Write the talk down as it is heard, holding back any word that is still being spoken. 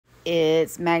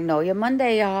It's Magnolia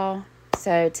Monday, y'all.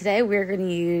 So today we're going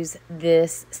to use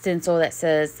this stencil that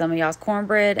says some of y'all's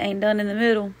cornbread ain't done in the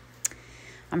middle.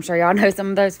 I'm sure y'all know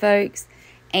some of those folks.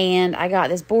 And I got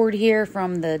this board here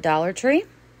from the Dollar Tree.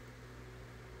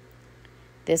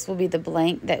 This will be the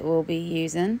blank that we'll be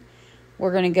using.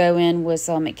 We're going to go in with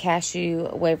some Cashew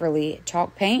Waverly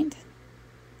chalk paint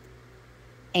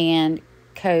and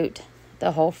coat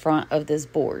the whole front of this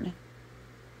board.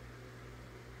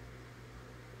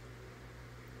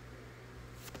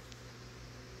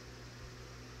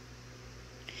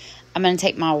 I'm going to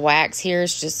take my wax here.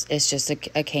 It's just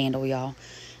a candle, y'all.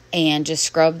 And just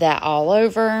scrub that all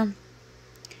over.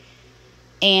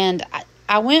 And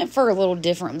I went for a little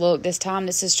different look this time.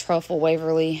 This is Truffle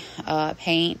Waverly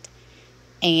paint.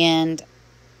 And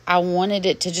I wanted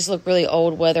it to just look really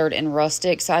old, weathered, and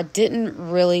rustic. So I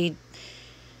didn't really...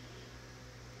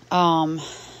 It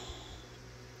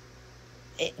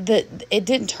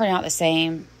didn't turn out the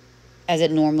same as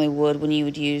it normally would when you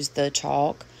would use the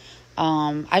chalk.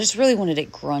 I just really wanted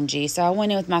it grungy. So I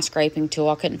went in with my scraping tool.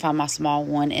 I couldn't find my small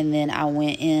one. And then I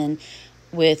went in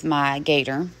with my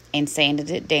gator and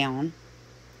sanded it down.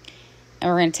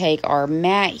 And we're going to take our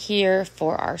mat here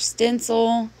for our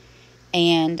stencil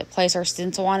and place our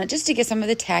stencil on it just to get some of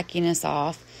the tackiness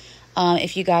off.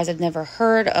 If you guys have never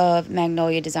heard of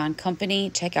Magnolia Design Company,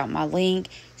 check out my link.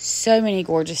 So many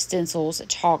gorgeous stencils,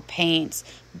 chalk paints,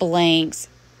 blanks,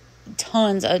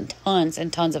 tons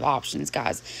of options,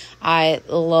 guys. I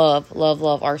love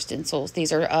our stencils.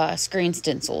 These are screen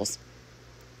stencils.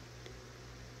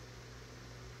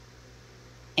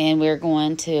 And we're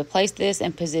going to place this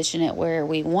and position it where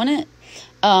we want it.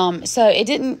 So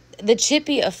the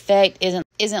chippy effect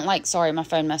isn't like, sorry, my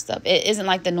phone messed up. It isn't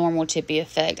like the normal chippy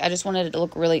effect. I just wanted it to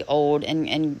look really old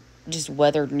and just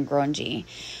weathered and grungy.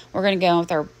 We're going to go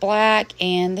with our black,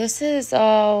 and this is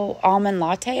almond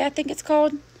latte, I think it's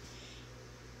called.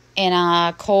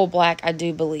 And coal black, I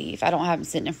do believe. I don't have them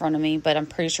sitting in front of me, but I'm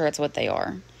pretty sure it's what they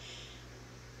are.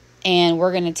 And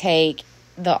we're going to take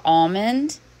the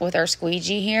almond with our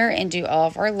squeegee here and do all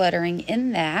of our lettering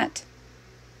in that.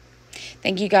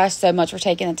 Thank you guys so much for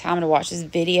taking the time to watch this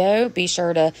video. Be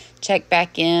sure to check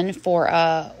back in for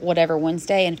Whatever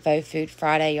Wednesday and Faux Food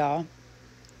Friday, y'all.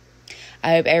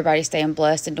 I hope everybody's staying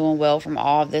blessed and doing well from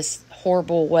all of this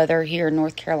horrible weather here in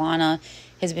North Carolina.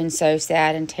 Has been so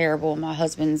sad and terrible. My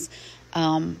husband's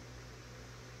on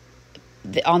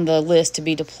the list to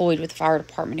be deployed with the fire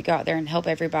department to go out there and help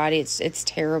everybody. It's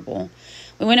terrible.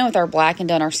 We went in with our black and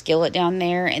done our skillet down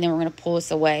there, and then we're going to pull this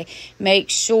away.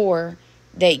 Make sure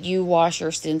that you wash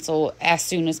your stencil as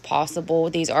soon as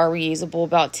possible. These are reusable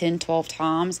about 10-12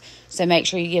 times, so make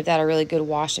sure you give that a really good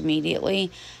wash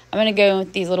immediately. I'm going to go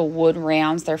with these little wood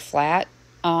rounds. They're flat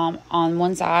on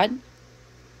one side.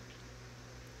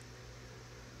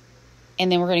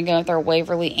 And then we're going to go with our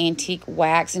Waverly Antique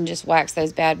Wax and just wax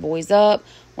those bad boys up.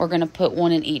 We're going to put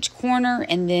one in each corner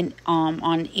and then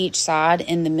on each side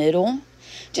in the middle.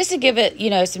 Just to give it,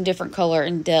 some different color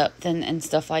and depth and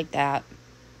stuff like that.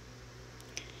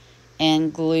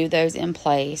 And glue those in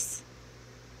place.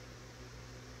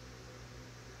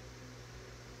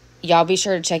 Y'all be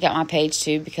sure to check out my page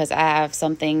too, because I have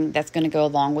something that's going to go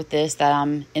along with this that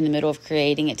I'm in the middle of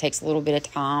creating. It takes a little bit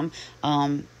of time.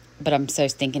 But I'm so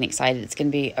stinking excited. It's going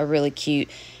to be a really cute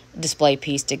display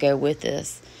piece to go with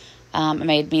this. I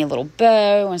made me a little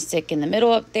bow and stick in the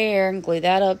middle up there and glue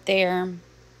that up there.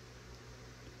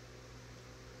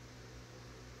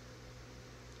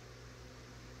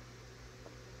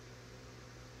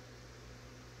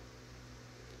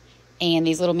 And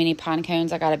these little mini pine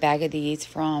cones, I got a bag of these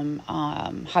from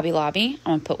Hobby Lobby.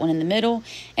 I'm going to put one in the middle.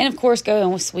 And, of course, go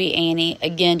in with Sweet Annie.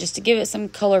 Again, just to give it some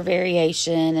color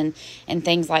variation and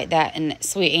things like that. And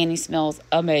Sweet Annie smells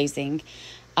amazing.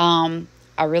 I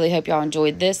really hope y'all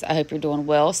enjoyed this. I hope you're doing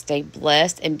well. Stay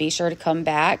blessed. And be sure to come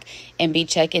back and be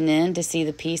checking in to see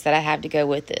the piece that I have to go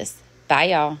with this. Bye,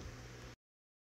 y'all.